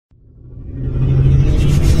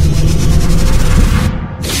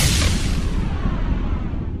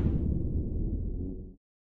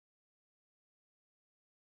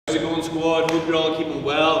squad, hope you're all keeping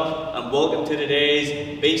well and welcome to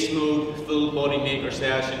today's Beastmode full body maker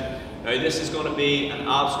session. Now this is going to be an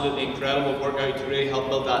absolutely incredible workout to really help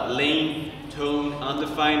build that lean, tone and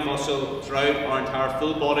defined muscle throughout our entire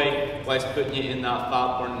full body whilst putting you in that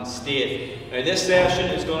fat burning state. Now this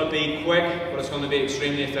session is going to be quick but it's going to be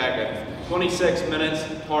extremely effective. 26 minutes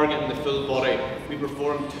targeting the full body. We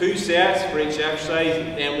perform 2 sets for each exercise,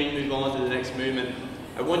 then we move on to the next movement.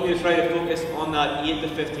 I want you to try to focus on that 8 to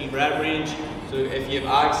 15 rep range. So if you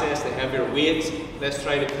have access to heavier weights, let's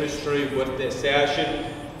try to push through with this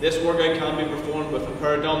session. This workout can be performed with a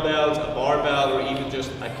pair of dumbbells, a barbell, or even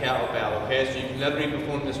just a kettlebell. Okay, so you can literally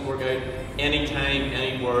perform this workout anytime,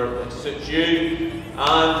 anywhere that suits you.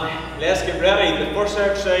 And let's get ready. The first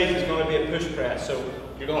exercise is going to be a push press. So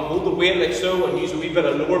you're going to hold the weight like so and use a wee bit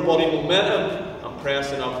of lower body momentum and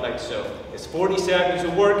press it up like so. It's 40 seconds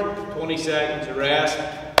of work, 20 seconds of rest,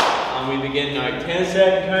 and we begin now.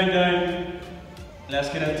 10-second countdown. Let's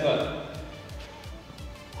get into it.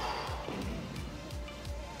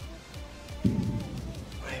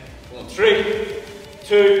 Right. 1, 3,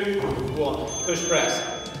 2, 1. Push press.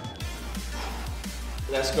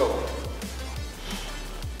 Let's go.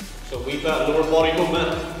 So we've got lower body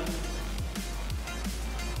momentum.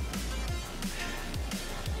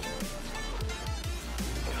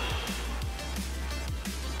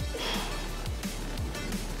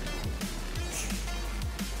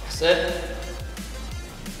 That's it.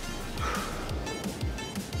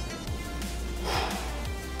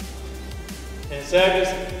 Ten seconds.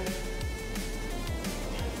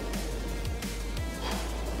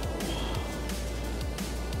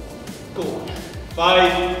 Cool.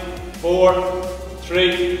 5, 4,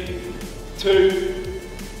 3, 2,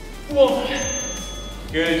 1.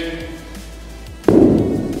 Good.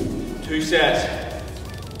 2 sets.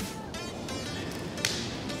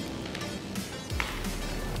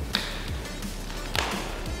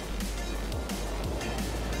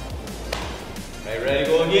 Right, ready to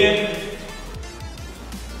go again.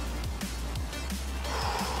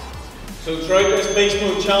 So throughout this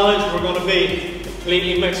Beastmode challenge, we're going to be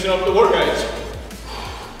completely mixing up the workouts.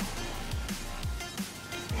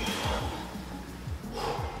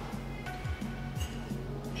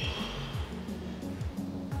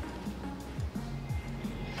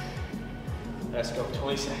 Let's go,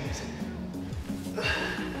 20 seconds.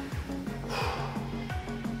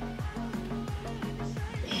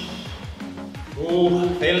 Oh,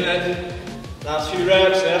 feeling it. Last few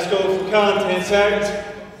reps, let's go if we can, 10 seconds.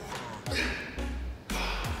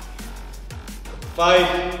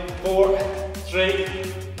 5, 4, 3,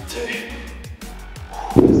 2,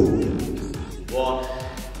 1.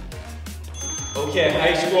 Okay,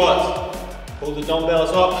 high squats. Hold the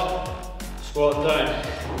dumbbells up, squat down.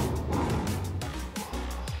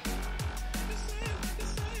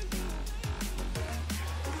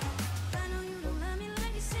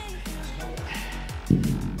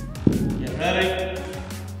 Get ready.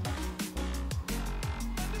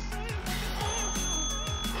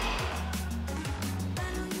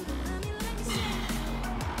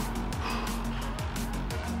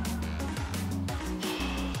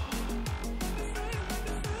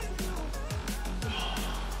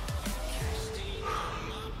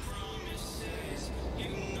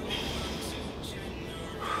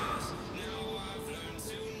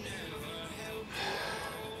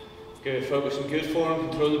 Good, focus on good form,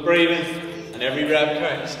 control the breathing, and every rep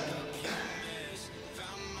counts.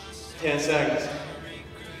 10 seconds.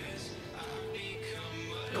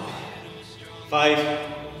 5,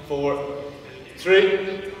 4,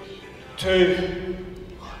 3, 2.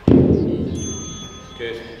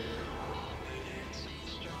 Good.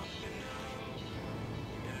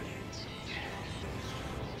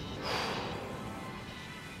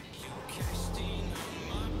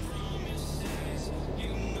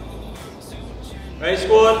 Right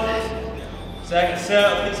squad, second set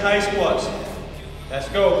of these high squats. Let's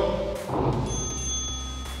go.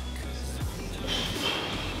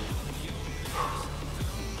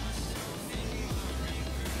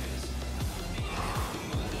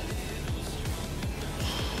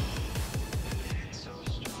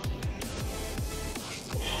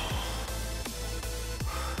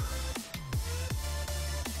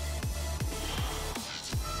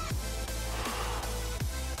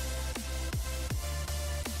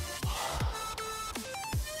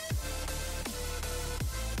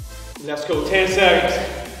 Let's go, 10 seconds.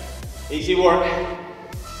 Easy work.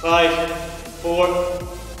 5, 4,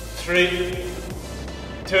 3,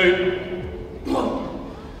 2,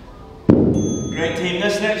 1. Great team.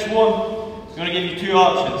 This next one is going to give you 2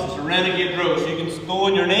 options. It's a renegade row. So you can go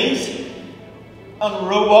on your knees and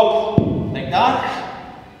row up like that.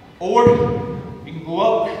 Or you can go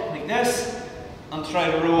up like this and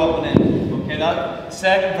try to row up and in. Okay, that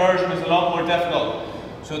second version is a lot more difficult.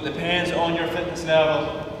 So it depends on your fitness level,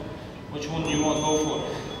 which one you want to go for.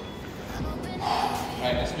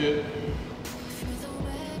 Right, let's do it.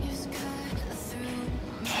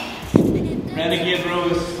 Renegade row,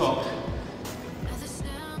 this is called.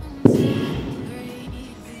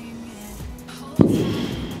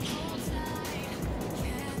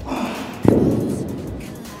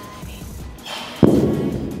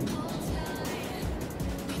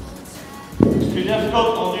 It's too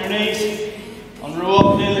difficult, on your knees, and row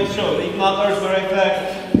up and in like so. Even that there's very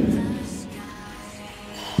effective.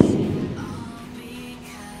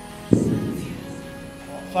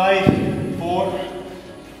 5, 4,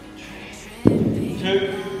 3,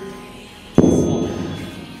 2, 1.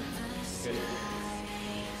 Good.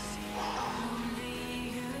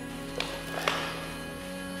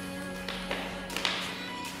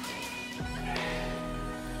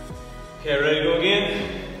 Okay, ready to go again?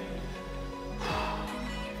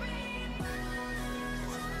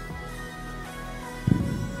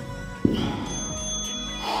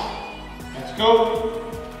 Let's go.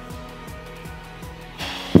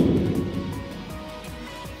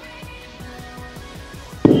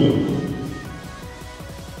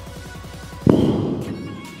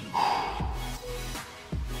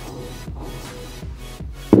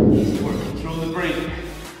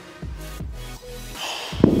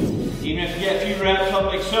 Even if you get a few reps up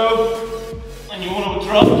like so, and you want to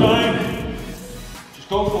drop down, just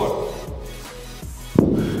go for it.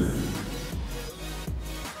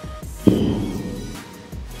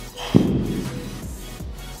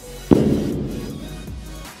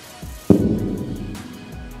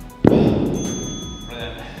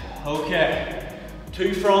 Brilliant. Okay,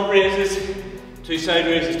 2 front raises, 2 side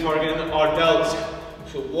raises targeting our delts.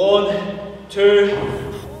 So 1, 2,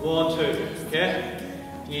 1, 2, okay?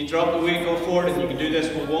 You drop the weight, go forward, and you can do this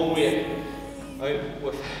with one weight. Out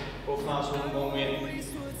with both hands on one weight.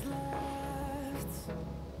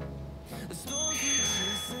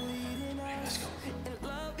 Let's go. 1,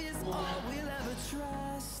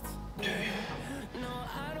 2.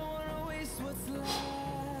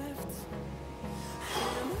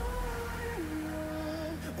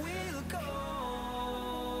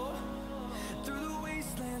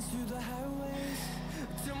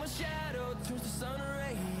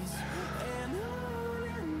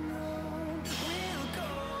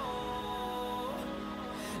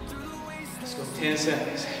 Let's go 10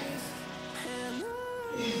 seconds.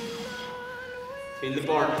 Feel the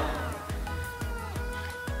burn.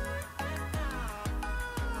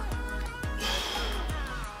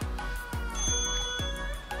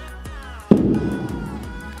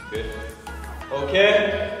 Good. Okay,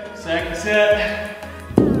 second set.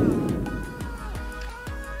 And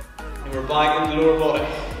we're back in the lower body.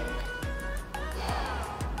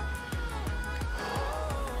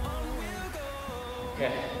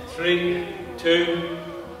 Okay, 3, 2,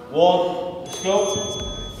 1, let's go.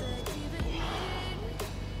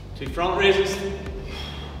 2 front raises.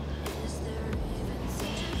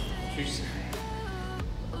 2 sides.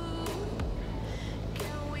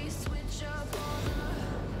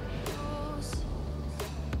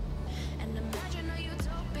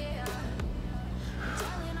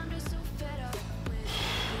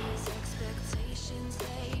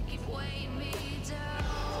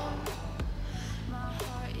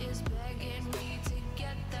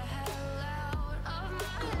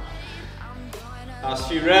 Last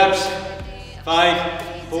few reps. 5,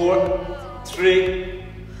 4, 3,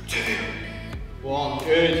 2, 1.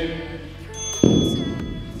 Good.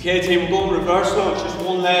 Okay, team, we're going reverse though. It's just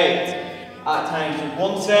one leg at a time. So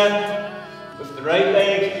 1 set with the right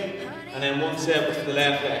leg, and then 1 set with the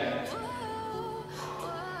left leg.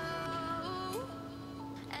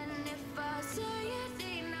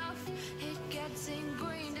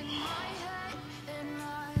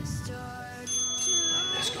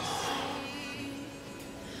 Let's go.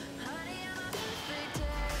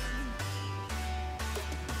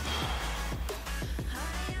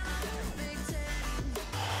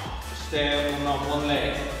 Stay on one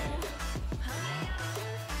leg.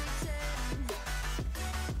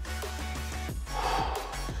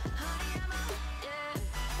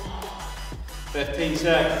 "15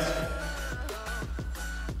 seconds.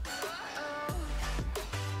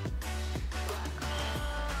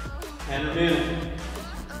 And remaining.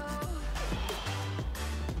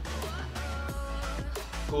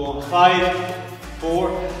 Go on. 5,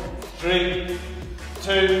 4, 3,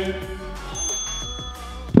 2.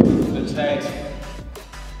 Good legs.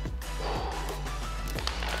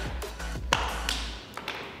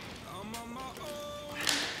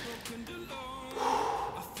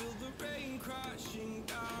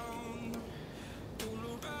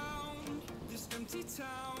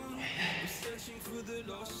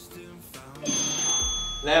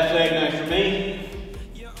 Left leg now for me.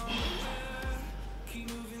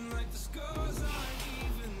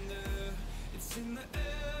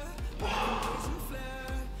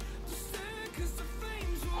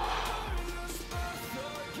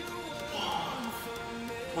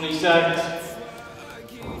 Seconds.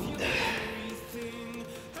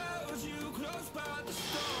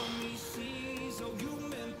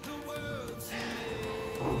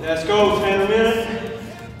 Let's go, 10 a minute.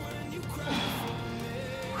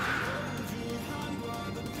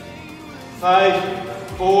 Five,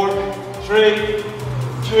 four, three,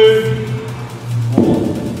 two,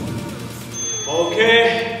 one.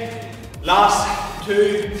 Okay, last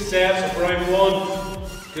 2 sets of round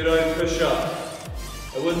 1. Good old push up.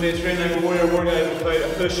 It wouldn't be a train like a warrior workout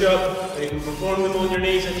without a push-up, but you can perform them on your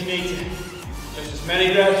knees if you need to. Just as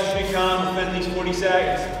many reps as you can within these 40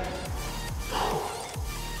 seconds.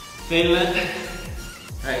 Feel it.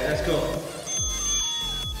 Right, let's go.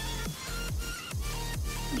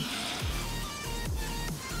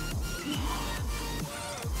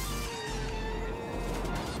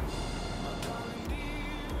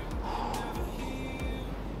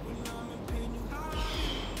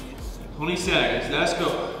 Seconds, let's go.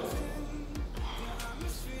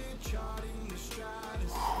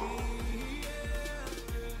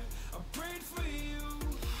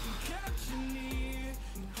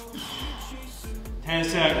 Ten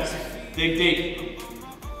seconds. Dig deep.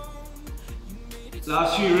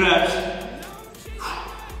 Last few reps.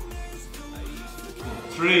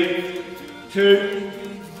 3, 2,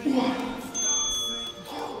 1.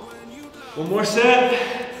 One more set.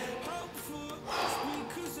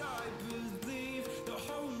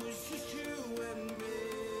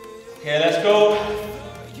 Okay, let's go.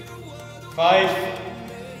 5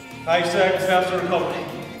 seconds after recovery.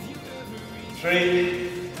 3,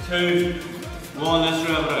 2, 1, let's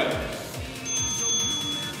rev it out.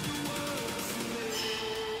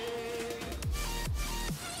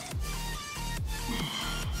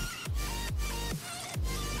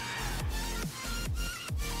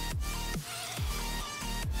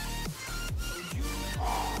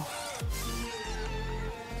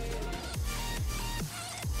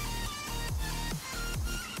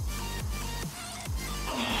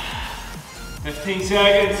 Fifteen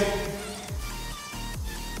seconds.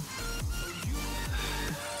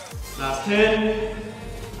 Last 10.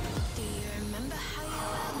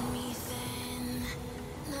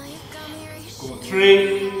 Go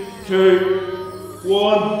 3, 2,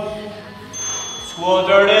 1. Squad,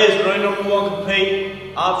 there it is. Round number 1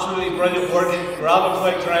 complete. Absolutely brilliant work. Grab a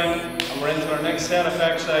quick drink and we're into our next set of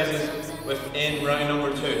exercises within round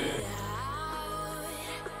number 2.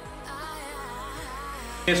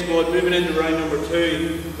 Okay, squad, moving into round number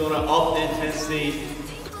 2, going to up the intensity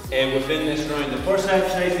within this round. The first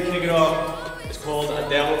exercise to kick it off is called a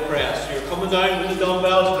devil press. So you're coming down with the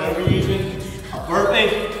dumbbells, whatever you're using, a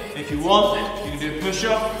burpee. If you want, you can do a push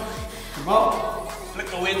up, come up, flick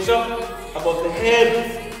the weights up, above the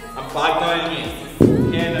head, and back down again.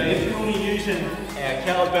 Okay, now if you're only using a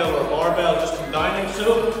kettlebell or a barbell, just come down like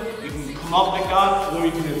so. You can come up like that, or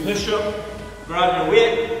you can do a push up, grab your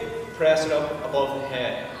weight, press it up above the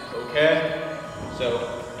head, okay?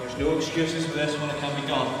 So, there's no excuses for this one, it can be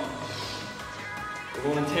done. We're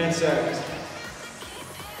going in 10 seconds.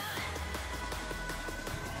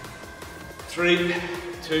 3,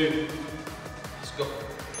 2, let's go.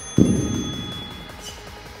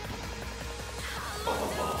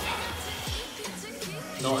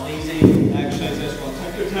 Not an easy exercise this one.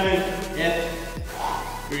 Take your time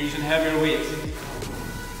if you're using heavier weights.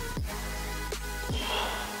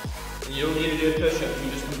 You don't need to do a push-up,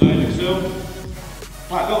 you just come down like so.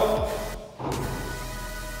 Right, go.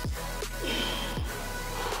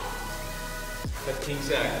 15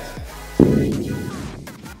 seconds.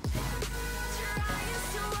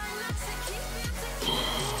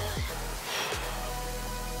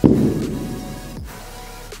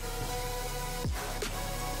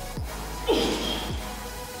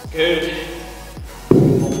 Good.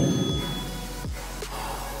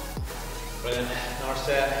 Brilliant. Another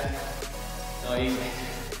set. Not easy.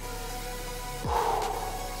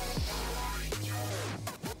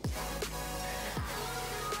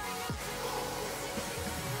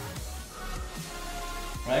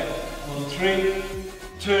 Right, 1, 3,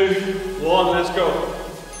 2, 1, let's go.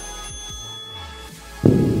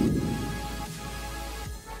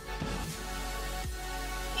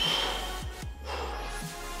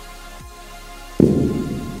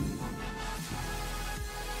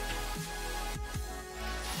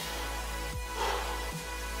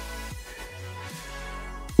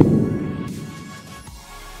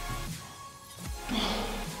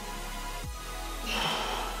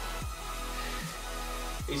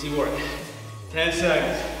 Easy work. 10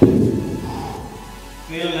 seconds.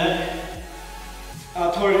 Feeling it.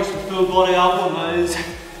 Our target is a full body up one, that is a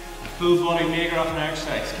full body maker of an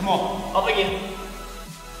exercise. Come on, up again.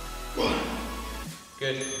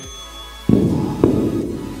 Good.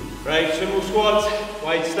 Right, sumo squats,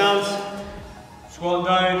 wide stance, squatting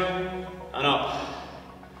down and up.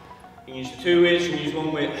 You can use the 2 weights, you can use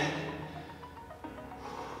 1 weight.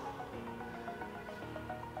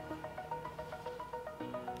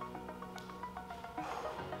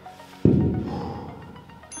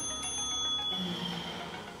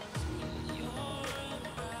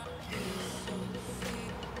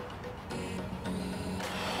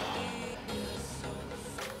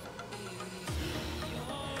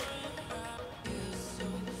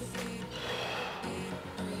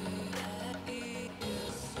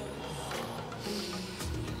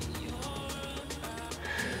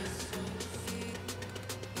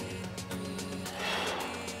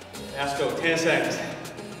 Let's go, 10 seconds.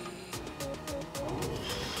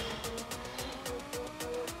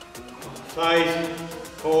 5,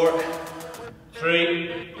 4,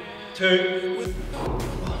 3, 2.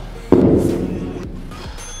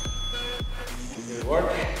 Good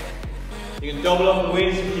work. You can double up the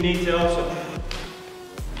weights if you need to also.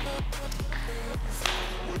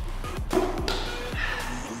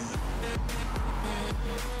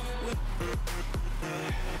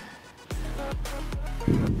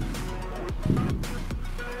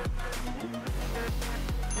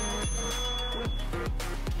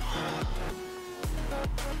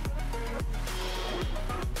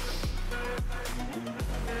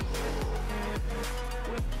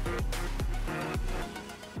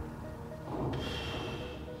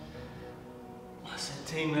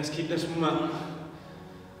 Team, let's keep this momentum.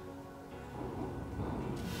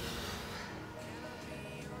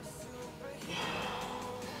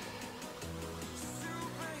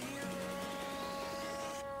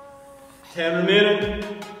 Ten remaining.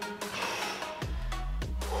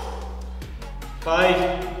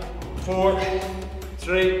 5, 4,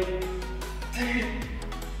 3, 2,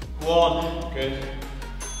 1. Good.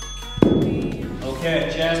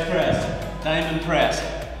 Okay, chest press, diamond press.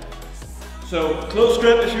 So close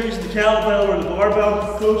grip if you're using the kettlebell or the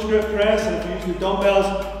barbell, close grip press, and if you're using the dumbbells,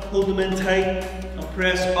 hold them in tight and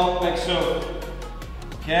press up like so.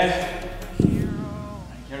 Okay?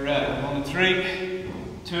 Get ready. 1, 3,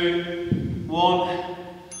 2, 1.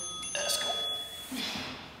 Let's go.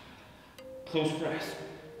 Close press.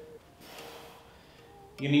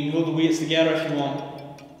 You can even hold the weights together if you want.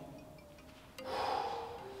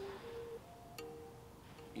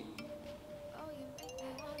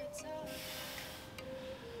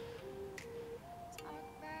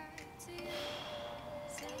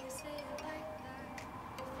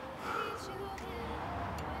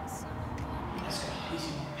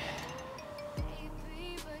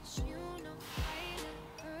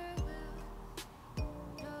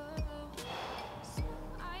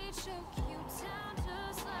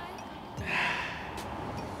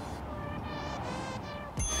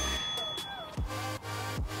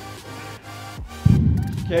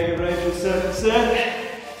 Okay, get ready for the second set.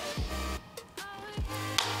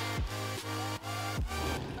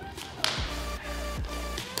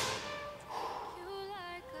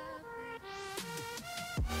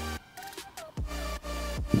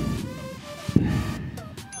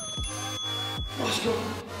 Let's go.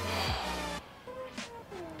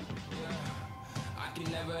 I can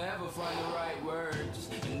never ever find the right words,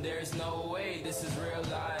 and there's no way this is real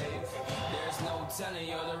life. There's no telling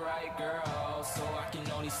you're the right girl, so I can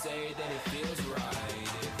only say that it feels right.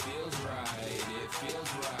 It feels right. It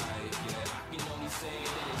feels right. Yeah, I can only say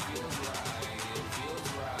that it feels right. It feels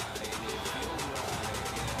right. It feels right.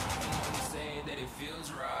 Yeah, I can only say that it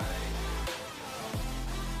feels right.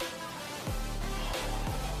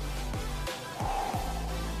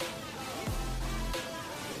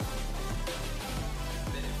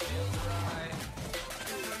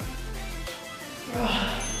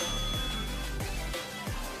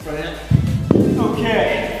 Brilliant.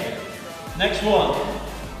 Okay, next one,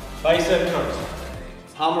 bicep curls.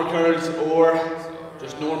 Hammer curls or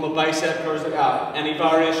just normal bicep curls like that. Any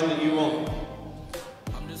variation that you want.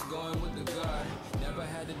 I'm just going with the gut. Never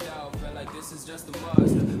had a doubt, felt like this is just a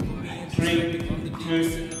must. 3,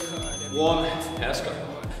 2, 1, let's go.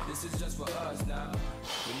 This is just for us now.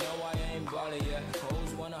 You know I ain't ballin' yet.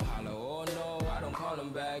 Hoes wanna holler, oh no, I don't call them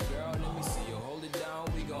back. Girl, let me see you hold it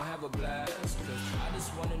down, we gon' have a blast. Cause I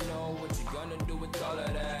just wanna know what you gonna do with all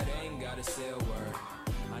of that. Ain't gotta say a word,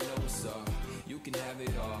 I know what's up, you can have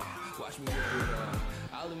it all. watch me rip it up.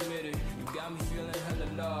 I'll admit it, you got me feeling hella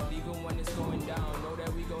love. Even when it's going down, know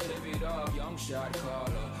that we gon' live it up. Young shot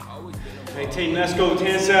caller, always been a Hey team, let's go,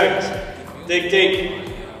 10 seconds. Dig deep.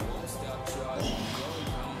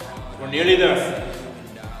 We're nearly there.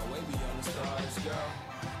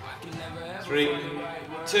 3,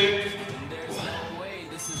 2,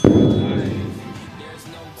 1.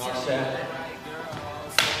 More set.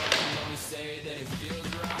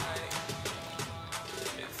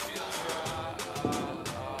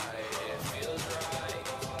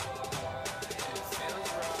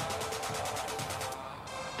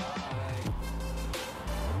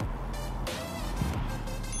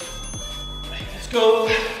 Let's go.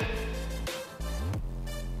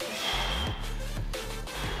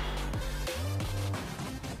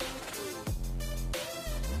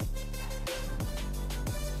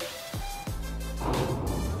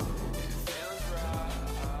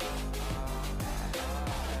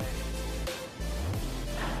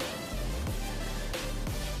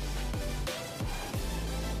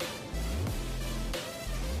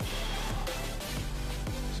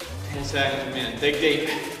 Seconds a minute. Dig deep.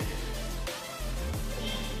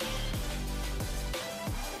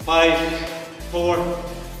 5, 4,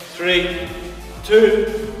 3, 2,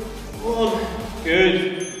 1.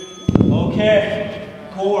 Good. Okay.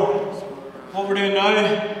 Core. What we're doing now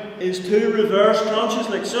is 2 reverse crunches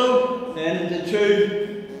like so, then into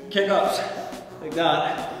 2 kick-ups like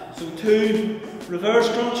that. So 2 reverse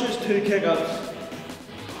crunches, 2 kick-ups.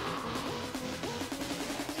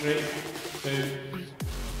 3, 2,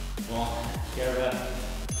 1. Get rid.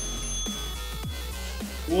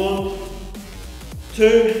 1,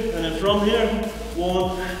 2, and then from here,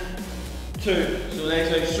 1, 2. So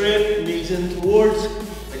legs out straight, knees in towards,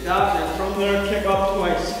 like that, and from there, kick up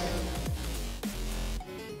twice.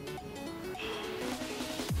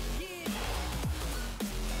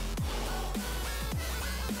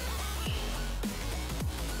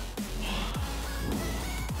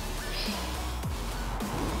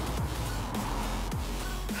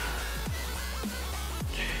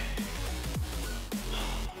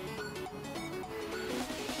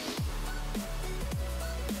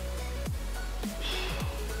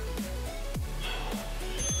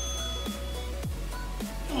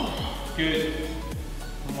 Good.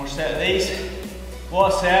 One more set of these.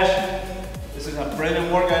 What a session. This is a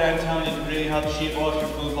brilliant workout, I'm telling you, to really help shape off your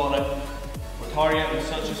full body. We're targeting in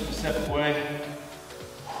such a specific way.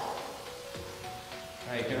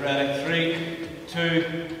 Right, get ready. 3,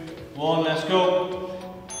 2, 1, let's go.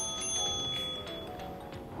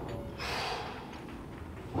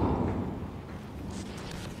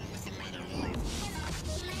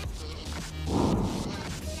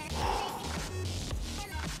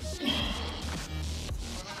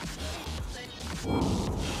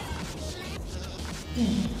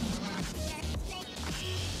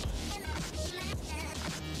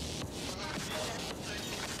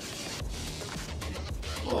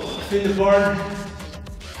 Feel the burn.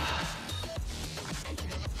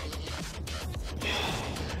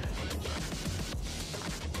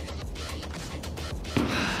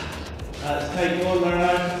 That's tight going there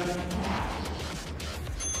now.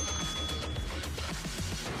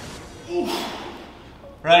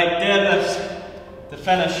 Right, deadlifts to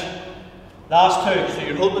finish. Last 2. So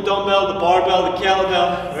you're holding the dumbbell, the barbell, the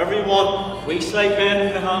kettlebell, whatever you want. Weak slight bend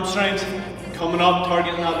in the hamstrings. Coming up,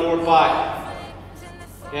 targeting that lower back.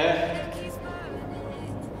 Yeah?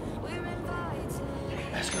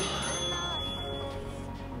 Let's go.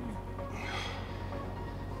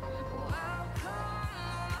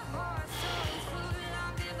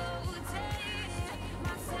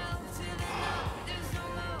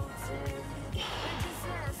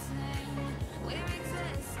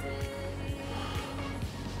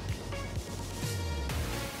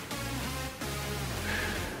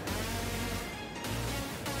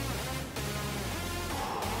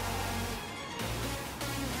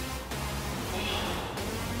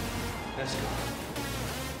 Let's go.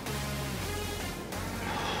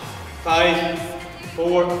 5,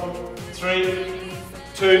 4, 3,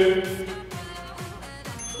 2,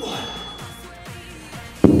 1.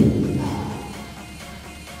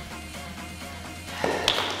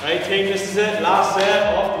 Right, team, this is it. Last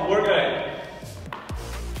set of the workout.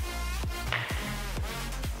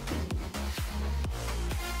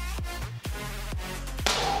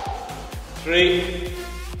 Three,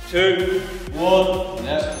 2, 1,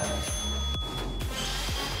 let's go.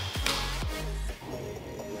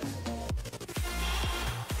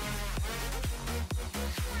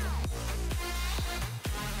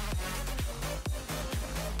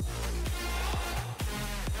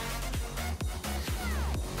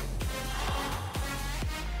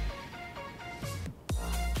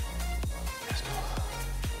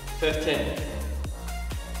 15.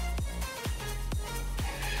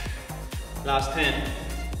 Last 10.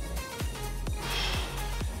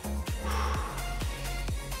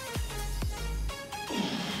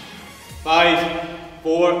 5,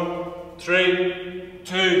 4, 3,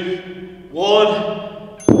 2,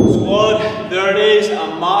 1. Squad, there it is, a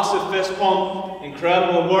massive fist pump,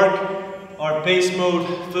 incredible work. Our beast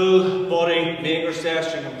mode full body maker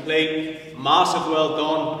session complete, massive well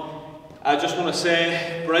done. I just want to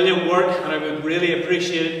say, brilliant work, and I would really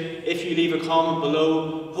appreciate it if you leave a comment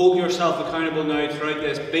below. Hold yourself accountable now throughout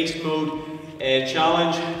this beast mode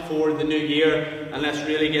challenge for the new year, and let's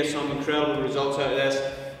really get some incredible results out of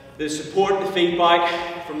this. The support, the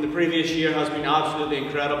feedback from the previous year has been absolutely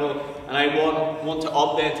incredible, and I want to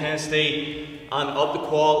up the intensity and up the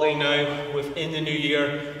quality now within the new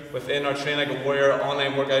year, within our Train Like a Warrior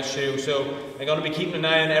online workout show. So I'm going to be keeping an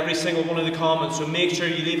eye on every single one of the comments, so make sure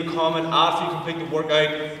you leave a comment after you complete the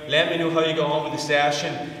workout. Let me know how you got on with the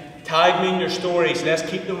session. Tag me in your stories. Let's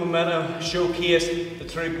keep the momentum, showcase the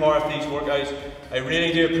true power of these workouts. I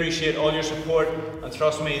really do appreciate all your support, and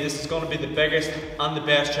trust me, this is going to be the biggest and the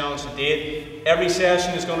best challenge to date. Every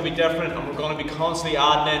session is going to be different, and we're going to be constantly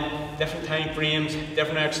adding in different time frames,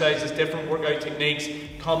 different exercises, different workout techniques,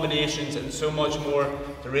 combinations, and so much more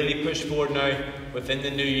to really push forward now within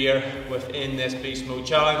the new year within this Beast Mode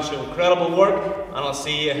challenge. So incredible work, and I'll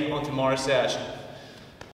see you on tomorrow's session.